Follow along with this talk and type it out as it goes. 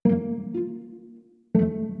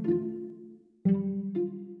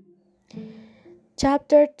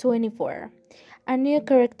Chapter 24. A new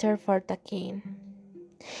character for the king.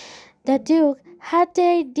 The Duke had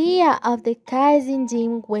the idea of disguising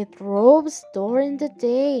Jim with robes during the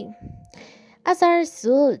day. As a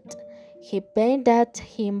result, he painted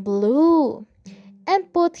him blue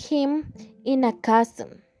and put him in a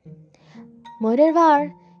costume.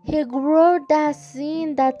 Moreover, he wrote a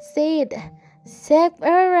scene that said, "Save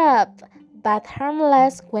Arab, but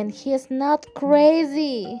harmless when he is not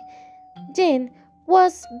crazy." Jane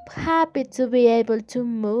was happy to be able to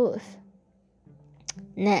move.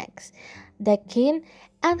 Next, the king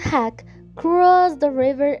and Hack crossed the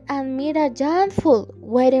river and met a young fool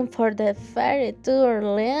waiting for the ferry to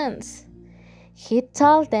Orleans. He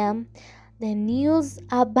told them the news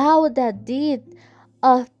about the death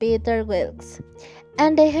of Peter Wilks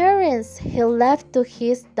and the herrings he left to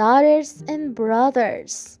his daughters and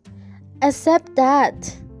brothers, except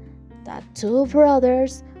that the two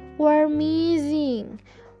brothers were missing,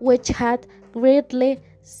 which had greatly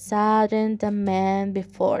saddened the man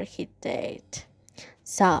before he died.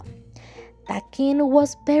 So, the king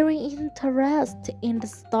was very interested in the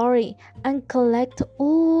story and collected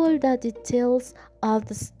all the details of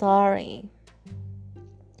the story.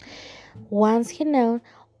 Once he knew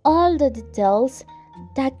all the details,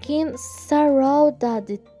 the king sorrowed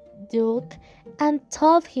the duke and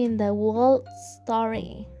told him the whole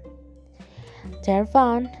story.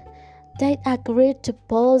 Thereupon, they agreed to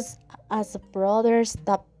pose as brothers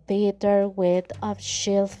to Peter Wade of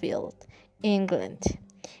Sheffield, England.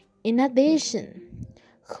 In addition,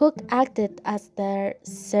 Hook acted as their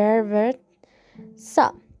servant,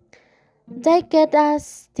 so they get a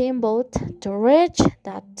steamboat to reach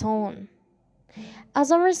that town.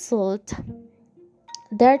 As a result,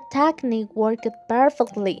 their technique worked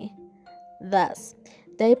perfectly. Thus,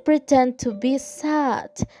 they pretend to be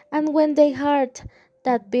sad, and when they heard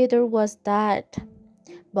that Peter was dead,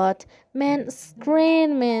 both men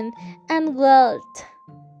screamed and wailed.